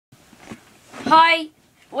Hi,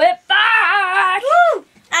 we're back! Woo!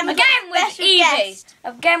 And again with Evie. Guest.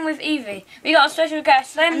 Again with Evie. We got a special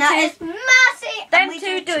guest. Them and that two, is Mercy. Them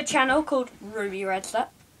two do a channel called Ruby Red Slut.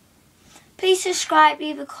 Please subscribe,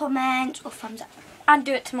 leave a comment or thumbs up. And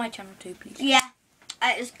do it to my channel too, please. Yeah,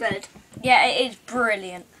 it is good. Yeah, it is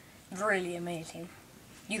brilliant. Really amazing.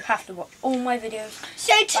 You have to watch all my videos.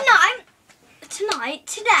 So tonight, It's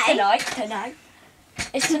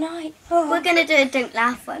tonight. We're going to do a don't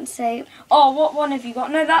laugh one, so... Oh, what one have you got?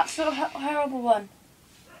 No, that's the horrible one.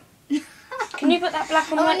 Can you put that black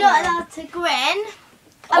and white? We're not allowed to grin.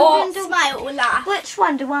 I'm going to smile or laugh. Which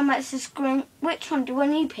one? The one that says grin? Which one? The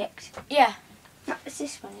one you picked? Yeah. No, it's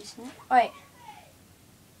this one, isn't it?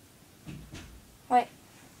 Wait.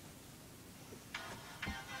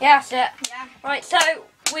 Yeah, that's it. Yeah. Right, so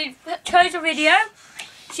we've chose a video.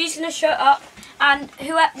 She's going to shut up. And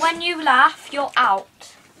when you laugh, you're out.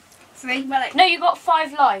 3. No, you got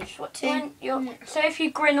 5 lives. 2. So if you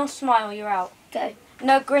grin or smile, you're out. Go.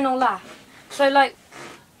 No, grin or laugh. So like,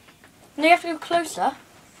 no, you have to go closer.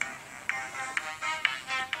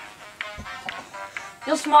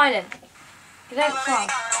 You're smiling. You don't smile.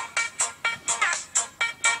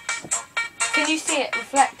 Can you see it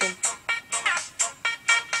reflecting?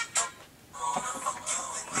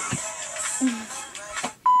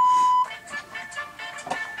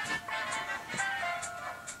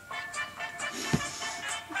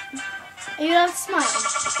 Are you allowed to smile?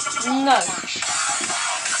 No.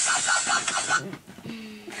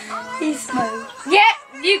 He smiled. Yeah,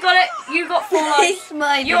 you got it. You got 4 lives. He's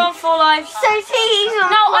smiling. You're on 4 lives. So he's on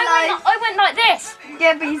 4 lives. I went like this.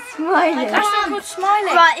 Yeah, but he's smiling. That's not called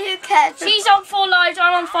smiling. Right, who cares? She's on 4 lives.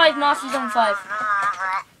 I'm on 5. Marcy's on 5.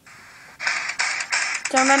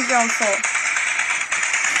 So remember, you're on 4.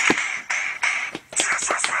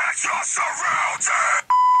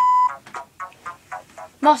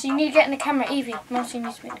 Marcy, you need to get in the camera. Evie, Marcy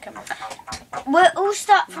needs to be in the camera. We'll all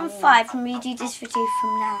start from 5 and we do this video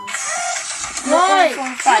from now. Right,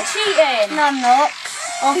 you're cheating. No, I'm not.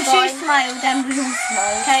 On Because 5. you smiled and we all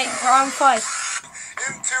smiled. Okay, we're on 5.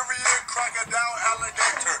 Interior crocodile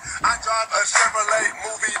alligator. I drive a Chevrolet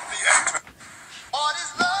movie theater. All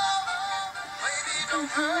this love, baby, don't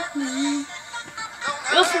hurt me.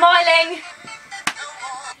 You're smiling.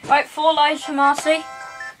 Right, 4 lives for Marcy.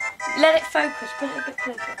 Let it focus. Put it a bit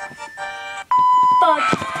closer. Bud.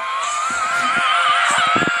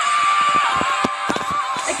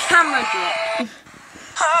 The camera dropped.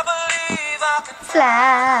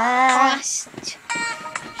 Flash.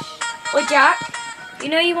 Oi, Jack. You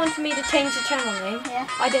know you wanted me to change the channel name? Yeah.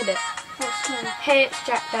 I did it. What's new? Hey, it's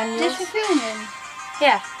Jack Daniels. Just for filming?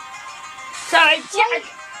 Yeah. Sorry,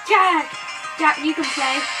 Jack, you can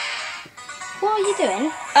play. What are you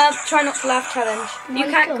doing? Try not to laugh challenge. You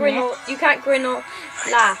can't grin or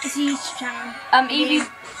laugh. It's a YouTube channel. Evie,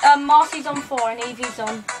 Marcy's on 4 and Evie's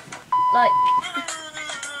on like.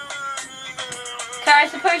 Okay, I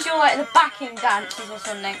suppose you're like the backing dancers or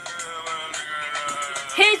something.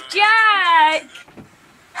 Here's Jack.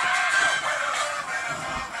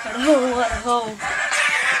 What a hole.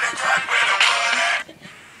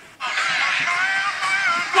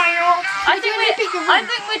 I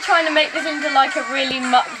think we're trying to make this into like a really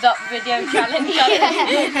mucked up video challenge.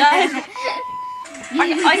 I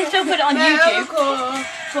can still put it on YouTube.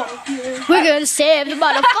 We're gonna save the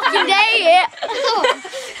motherfucking day.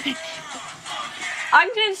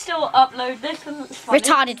 I'm gonna still upload this because it's funny.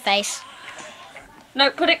 Retarded face. No,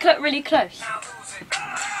 put it really close.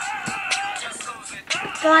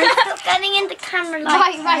 Guys, stop getting in the camera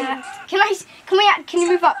like that. Can you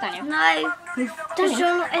move up, Daniel? No. Because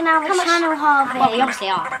you're not in our channel, Harvey. Well, we obviously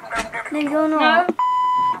are. No, you're not. No.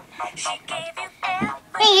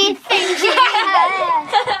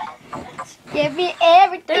 Give me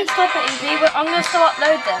everything. Don't stop it, Evie. I'm gonna still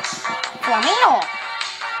upload this. Flamingo.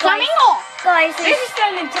 Guys, This is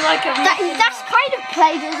going into like a. That's kind of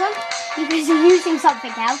plagiarism because you're using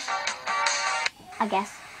something else. I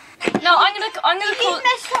guess. No, I'm gonna call. He's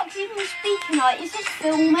messed up because he's been speaking like, is this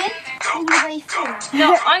filming? All the way through.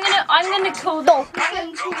 No, I'm gonna call. The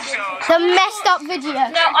messed up video.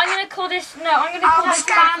 No, I'm gonna call this. No, I'm gonna call this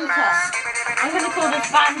banter. I'm gonna call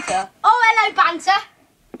this banter. Oh, hello, Banter.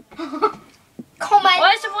 Comment.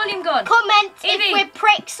 Where's the volume gone? Comment Evie. if we're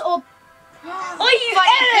pricks or.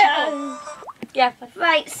 Yeah.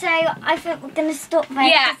 Right, so I think we're going to stop there.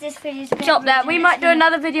 Yeah. Because this video's Stop there. We might do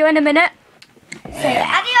another video in a minute. So,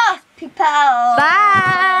 adios, people.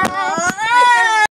 Bye.